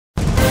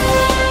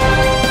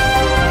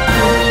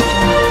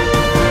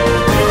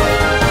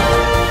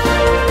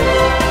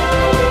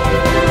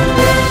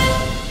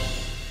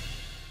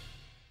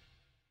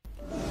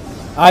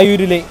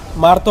ആയൂരിലെ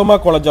Marthoma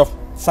college of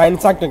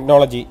science and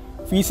technology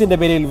ഫീസിന്റെ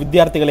പേരിൽ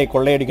വിദ്യാർത്ഥികളെ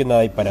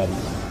കൊള്ളയടിക്കുന്നതായി പരാതി.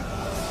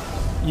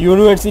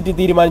 യൂണിവേഴ്സിറ്റി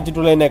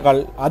തീരുമാനിച്ചിട്ടുള്ളതിനേക്കാൾ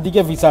അധിക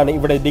ഫീസാണ്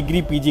ഇവിടെ ഡിഗ്രി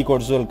PG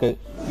കോഴ്സുകൾക്ക്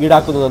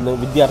ഈടാക്കുന്നതെന്ന്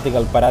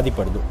വിദ്യാർത്ഥികൾ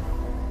പരാതിപ്പെടുന്നു.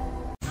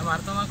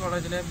 മാർത്തോമ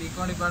കോളേജിലെ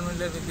ബികോം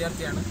ഡിപ്പാർട്ട്മെന്റിലെ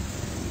വിദ്യാർത്ഥിയാണ്.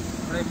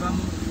 ഇവിടെ ഇപ്പം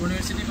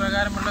യൂണിവേഴ്സിറ്റി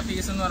പ്രകാരമുള്ള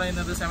ഫീസ് എന്ന്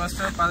പറയുന്നത്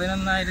സെമസ്റ്റർ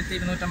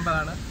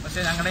 11,250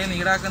 പക്ഷേ ഞങ്ങളുടെ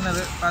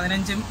ഈടാക്കുന്നത്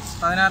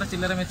 15-16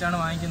 ചില്ലറ വെച്ചാണ്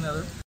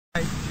വാങ്ങിക്കുന്നത്.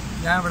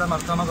 ഞാൻ ഇവിടെ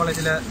മാർത്തോമ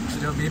കോളേജിലെ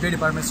ഒരു BBA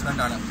ഡിപ്പാർട്ട്മെന്റ്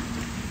സ്റ്റുഡൻ്റാണ്.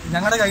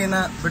 ഞങ്ങളുടെ കയ്യിൽ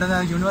നിന്ന് ഇവിടെ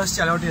നിന്ന്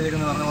യൂണിവേഴ്സിറ്റി അലോട്ട്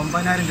ചെയ്തിരിക്കുന്നത് പറഞ്ഞാൽ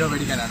 9,000 രൂപ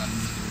മേടിക്കാനാണ്.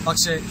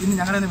 പക്ഷേ ഇന്ന്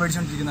ഞങ്ങളുടെ നിന്ന്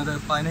മേടിച്ചുകൊണ്ടിരിക്കുന്നത്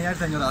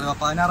 15,500 അഥവാ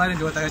 16,000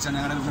 രൂപ തികച്ചാണ്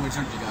ഞങ്ങളുടെ നിന്ന്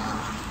മേടിച്ചുകൊണ്ടിരിക്കുന്നത്.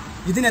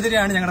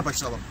 ഇതിനെതിരെയാണ് ഞങ്ങളുടെ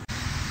പ്രക്ഷോഭം.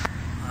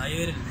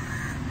 ആയൂരിൽ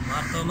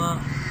മാർത്തോമ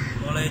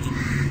കോളേജിൽ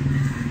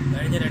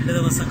കഴിഞ്ഞ 2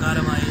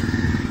 ദിവസക്കാലമായി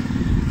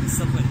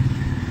SFI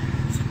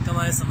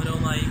ശക്തമായ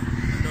സമരവുമായി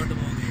മുന്നോട്ട്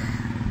പോവുകയാണ്.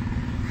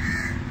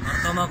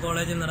 മാർത്തോമ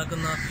കോളേജിൽ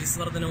നടക്കുന്ന ഫീസ്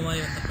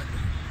വർധനവുമായി ബന്ധപ്പെട്ട്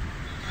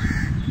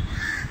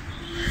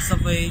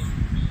SFI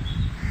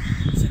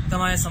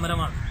ശക്തമായ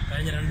സമരമാണ്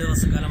കഴിഞ്ഞ 2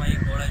 ദിവസക്കാലമായി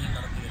കോളേജിൽ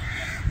നടത്തുക.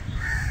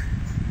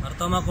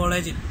 മാർത്തോമ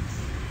കോളേജിൽ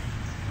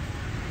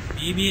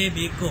BBA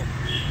BCom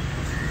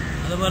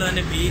അതുപോലെ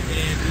തന്നെ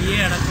BA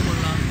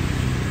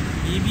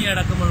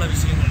അടക്കമുള്ള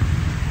വിഷയങ്ങൾ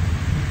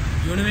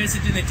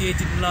യൂണിവേഴ്സിറ്റി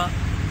നിശ്ചയിച്ചിട്ടുള്ള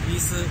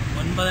ഫീസ്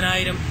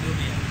 9,000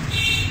 രൂപയാണ്.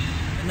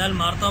 എന്നാൽ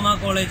മാർത്തോമ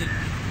കോളേജിൽ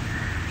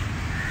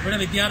ഇവിടെ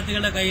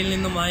വിദ്യാർത്ഥികളുടെ കയ്യിൽ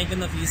നിന്നും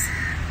വാങ്ങിക്കുന്ന ഫീസ്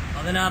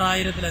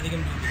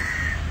 16,000-ലധികം രൂപയാണ്.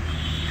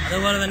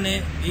 അതുപോലെ തന്നെ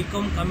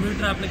BCom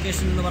കമ്പ്യൂട്ടർ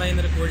ആപ്ലിക്കേഷൻ എന്ന്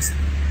പറയുന്നൊരു കോഴ്സ്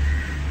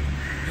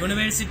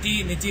യൂണിവേഴ്സിറ്റി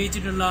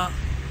നിശ്ചയിച്ചിട്ടുള്ള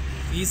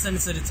ഫീസ്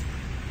അനുസരിച്ച്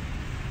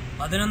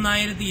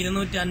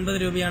 11,250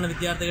 രൂപയാണ്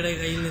വിദ്യാർത്ഥികളുടെ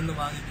കയ്യിൽ നിന്ന്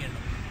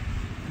വാങ്ങിക്കേണ്ടത്.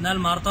 എന്നാൽ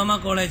മാർത്തോമ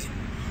കോളേജിൽ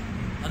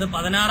അത്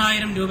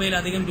 16,000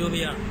 രൂപയിലധികം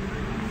രൂപയാണ്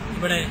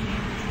ഇവിടെ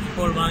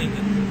ഇപ്പോൾ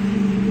വാങ്ങിക്കുന്നത്.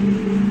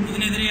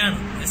 ഇതിനെതിരെയാണ്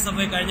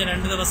SFI കഴിഞ്ഞ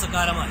 2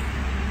 ദിവസക്കാലമായി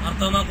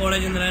മാർത്തോമ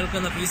കോളേജിൽ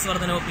നിലനിൽക്കുന്ന ഫീസ്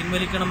വർധനവ്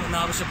പിൻവലിക്കണം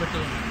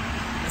എന്നാവശ്യപ്പെട്ടുകൊണ്ട്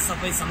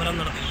SFI സമരം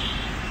നടത്തിയിരുന്നു.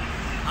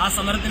 ആ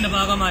സമരത്തിന്റെ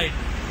ഭാഗമായിട്ട്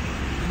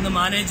ഇന്ന്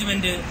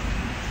മാനേജ്മെന്റ്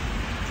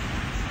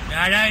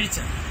വ്യാഴാഴ്ച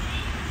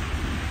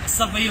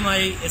SFI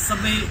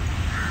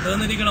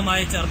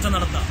പ്രതിനിധികളുമായി ചർച്ച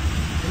നടത്താൻ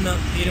ഇന്ന്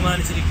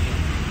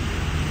തീരുമാനിച്ചിരിക്കുകയാണ്.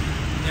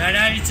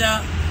 വ്യാഴാഴ്ച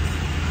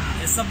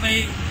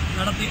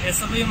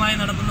SFIയുമായി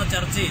നടത്തുന്ന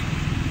ചർച്ചയിൽ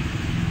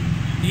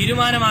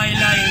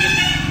തീരുമാനമായില്ല എങ്കിൽ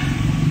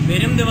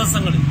വരും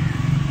ദിവസങ്ങളിൽ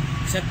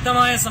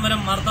ശക്തമായ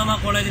സമരം മാർത്തോമ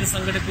കോളേജിൽ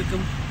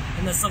സംഘടിപ്പിക്കും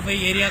എന്ന് SFI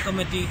ഏരിയ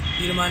കമ്മിറ്റി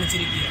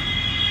തീരുമാനിച്ചിരിക്കുകയാണ്.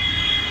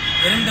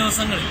 വരും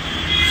ദിവസങ്ങളിൽ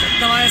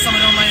ശക്തമായ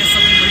സമരവുമായി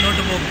SFI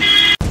മുന്നോട്ട് പോകും.